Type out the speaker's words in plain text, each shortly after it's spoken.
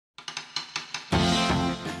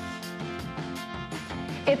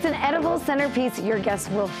It's an edible centerpiece your guests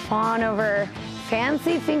will fawn over.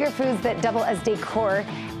 Fancy finger foods that double as decor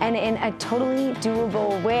and in a totally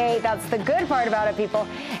doable way. That's the good part about it, people.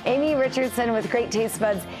 Amy Richardson with Great Taste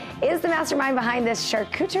Buds is the mastermind behind this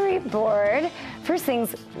charcuterie board. First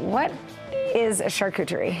things, what is a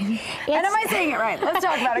charcuterie? And am I saying it right? Let's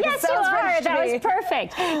talk about it. Yes, you are. That was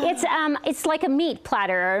perfect. It's like a meat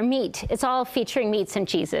platter or meat. It's all featuring meats and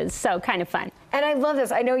cheeses, so kind of fun. And I love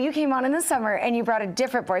this. I know you came on in the summer and you brought a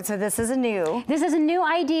different board, so this is a new. This is a new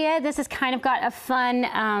idea. This has kind of got a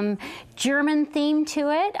fun German theme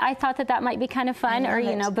to it. I thought that might be kind of fun, or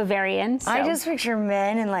you know, Bavarian. So. I just picture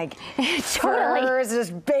men in like totally. furs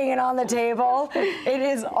just banging on the table. It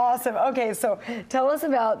is awesome. Okay, so tell us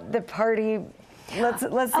about the party. Let's see.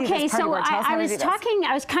 Okay, this party so board. Tell us how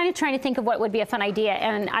I was kind of trying to think of what would be a fun idea,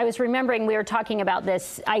 and I was remembering we were talking about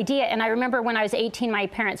this idea, and I remember when I was 18, my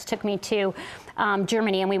parents took me to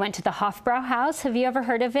Germany, and we went to the Hofbrauhaus. Have you ever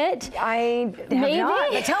heard of it? I have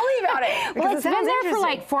not, but tell me about it. Well, it's been there for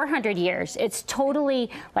like 400 years. It's totally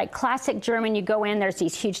like classic German. You go in, there's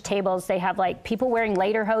these huge tables. They have like people wearing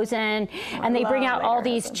lederhosen, and they bring out all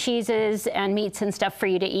these cheeses and meats and stuff for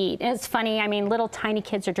you to eat. And it's funny. I mean, little tiny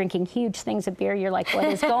kids are drinking huge things of beer. You're like, what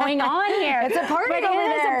is going on here? It's a party. But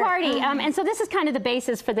it is a party. And so this is kind of the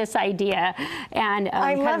basis for this idea. And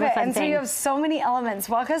I love it. And thing. so you have so many elements.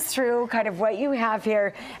 Walk us through kind of what you have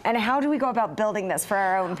here, and how do we go about building this for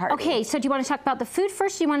our own party? Okay, so do you want to talk about the food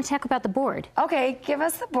first, or do you want to talk about the board? Okay, give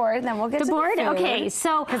us the board, and then we'll get to the board. Okay,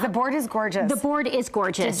 so because the board is gorgeous. The board is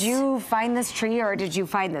gorgeous. Did you find this tree, or did you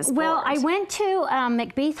find this board? Well, I went to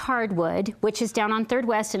McBeath Hardwood, which is down on 3rd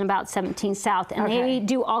West and about 17 South, and they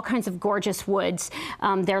do all kinds of gorgeous woods.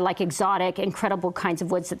 They're like exotic, incredible kinds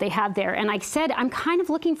of woods that they have there. And I said, I'm kind of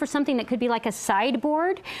looking for something that could be like a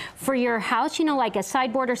sideboard for your house, you know, like a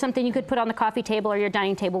sideboard or something you could put on the coffee table or your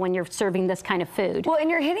dining table when you're serving this kind of food. Well, and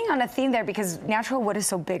you're hitting on a theme there because natural wood is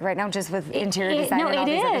so big right now, just with interior design and all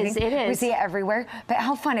these other things. It is. We see it everywhere. But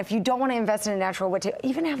how fun, if you don't want to invest in a natural wood,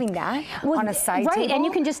 even having that on a side table. Right, and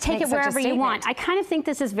you can just take it wherever you want. I kind of think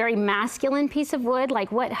this is a very masculine piece of wood,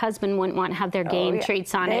 like what husband wouldn't want to have their game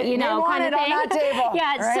treats on it, you know, kind of thing. On that table.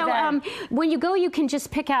 Yeah, right so there. When you go, you can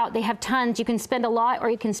just pick out, they have tons. You can spend a lot or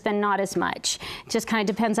you can spend not as much. Just kind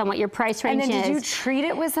of depends on what your price range is. And then did you treat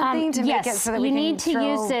it with something to make it so that we can you need to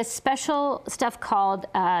use this special stuff called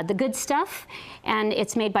the Good Stuff, and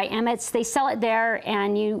it's made by Emmett's. They sell it there,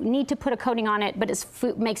 and you need to put a coating on it, but it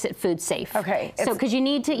makes it food safe. Okay. So because you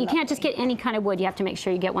can't just get any kind of wood. You have to make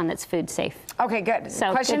sure you get one that's food safe. Okay, good.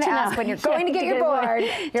 So question to ask when you're going to get your board.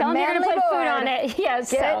 Tell them you're going to put food on it.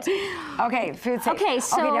 Yes. Okay, food safe. Okay,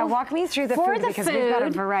 so now walk me through the food because we've got a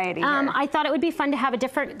variety here. I thought it would be fun to have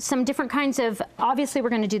some different kinds of. Obviously, we're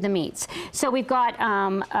going to do the meats. So we've got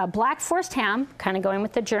a black forest ham, kind of going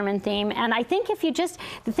with the German theme. And I think if you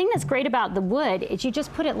the thing that's great about the wood is you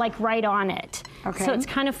just put it like right on it. Okay. So it's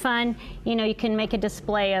kind of fun. You know, you can make a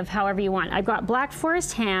display of however you want. I've got black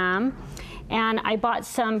forest ham. And I bought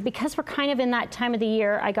some, because we're kind of in that time of the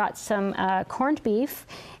year, I got some corned beef.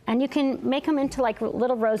 And you can make them into like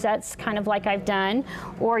little rosettes, kind of like I've done,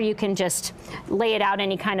 or you can just lay it out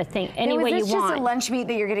any kind of thing, any way you want. Is this just a lunch meat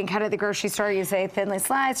that you're getting cut at the grocery store? You say thinly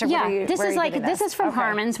sliced, or this is from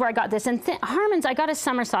Harmon's, where I got this. And Harmon's, I got a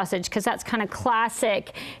summer sausage because that's kind of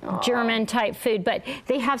classic German type food, but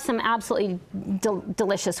they have some absolutely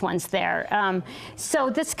delicious ones there. So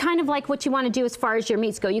that's kind of like what you want to do as far as your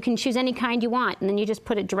meats go. You can choose any kind you want, and then you just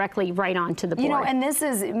put it directly right onto the board. You know, and this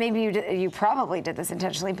is, maybe you probably did this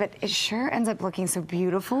intentionally, but it sure ends up looking so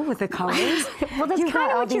beautiful with the colors. Well, that's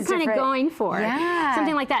kind of what you're kind of going for. Yeah.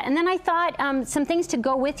 Something like that. And then I thought some things to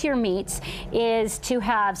go with your meats is to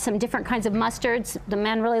have some different kinds of mustards. The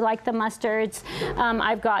men really like the mustards.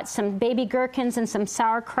 I've got some baby gherkins and some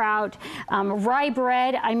sauerkraut. Rye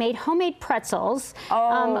bread. I made homemade pretzels,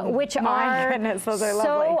 which my goodness, those are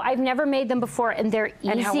lovely. So I've never made them before, and they're easy.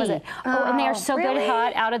 And how was it? And they are so good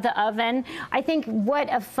hot out of the oven. I think what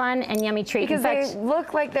a fun and yummy treat. Because they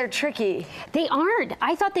look like they're tricky. They aren't.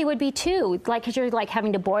 I thought they would be too, like, because you're like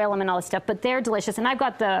having to boil them and all this stuff, but they're delicious. And I've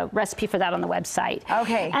got the recipe for that on the website.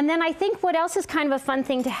 Okay. And then I think what else is kind of a fun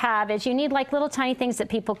thing to have is you need like little tiny things that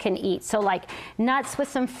people can eat. So like nuts with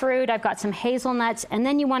some fruit. I've got some hazelnuts, and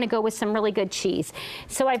then you want to go with some really good cheese.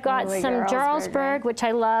 So I've got some Jarlsberg, which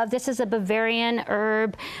I love. This is a Bavarian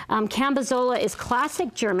herb. Cambazola is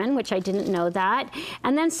classic German, which I didn't know that.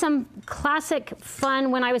 And then some classic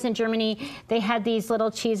fun, when I was in Germany, they had these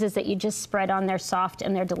little cheeses that you just spread on there, soft,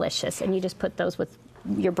 and they're delicious. And you just put those with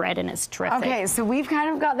your bread, and it's terrific. Okay, so we've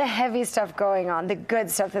kind of got the heavy stuff going on, the good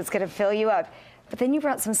stuff that's going to fill you up. But then you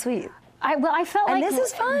brought some sweet. I felt and like this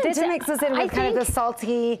is fun to mix this in with kind of the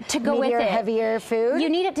salty, to go meatier, with it. heavier food. You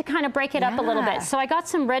need it to kind of break it up a little bit. So I got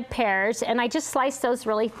some red pears, and I just sliced those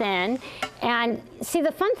really thin. And see,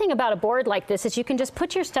 the fun thing about a board like this is you can just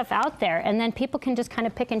put your stuff out there, and then people can just kind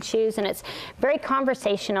of pick and choose, and it's very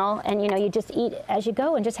conversational. And you just eat as you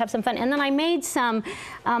go and just have some fun. And then I made some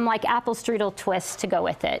like apple strudel twists to go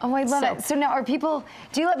with it. Oh, I love it. So now, do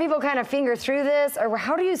you let people kind of finger through this, or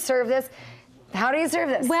how do you serve this? How do you serve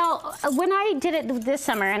this? Well, when I did it this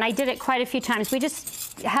summer, and I did it quite a few times, we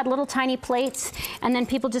just had little tiny plates, and then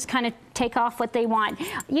people just kind of take off what they want.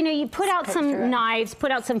 You put out some knives,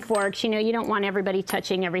 put out some forks. You don't want everybody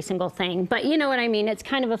touching every single thing, but you know what I mean. It's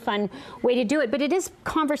kind of a fun way to do it, but it is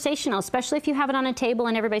conversational, especially if you have it on a table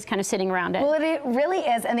and everybody's kind of sitting around it. Well, it really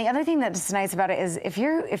is, and the other thing that's nice about it is if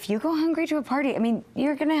you go hungry to a party, I mean,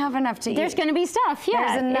 you're gonna have enough to eat. There's gonna be stuff,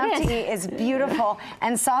 yeah. There's enough to eat. It's beautiful.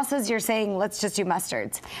 And sauces, you're saying, let's just do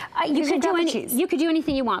mustards. You could do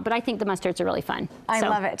anything you want, but I think the mustards are really fun. I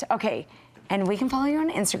love it. Okay, and we can follow you on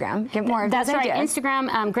Instagram. Get more of those ideas. That's right,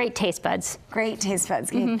 Instagram, Great Taste Buds. Great Taste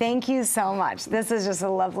Buds. Okay, thank you so much. This is just a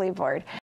lovely board.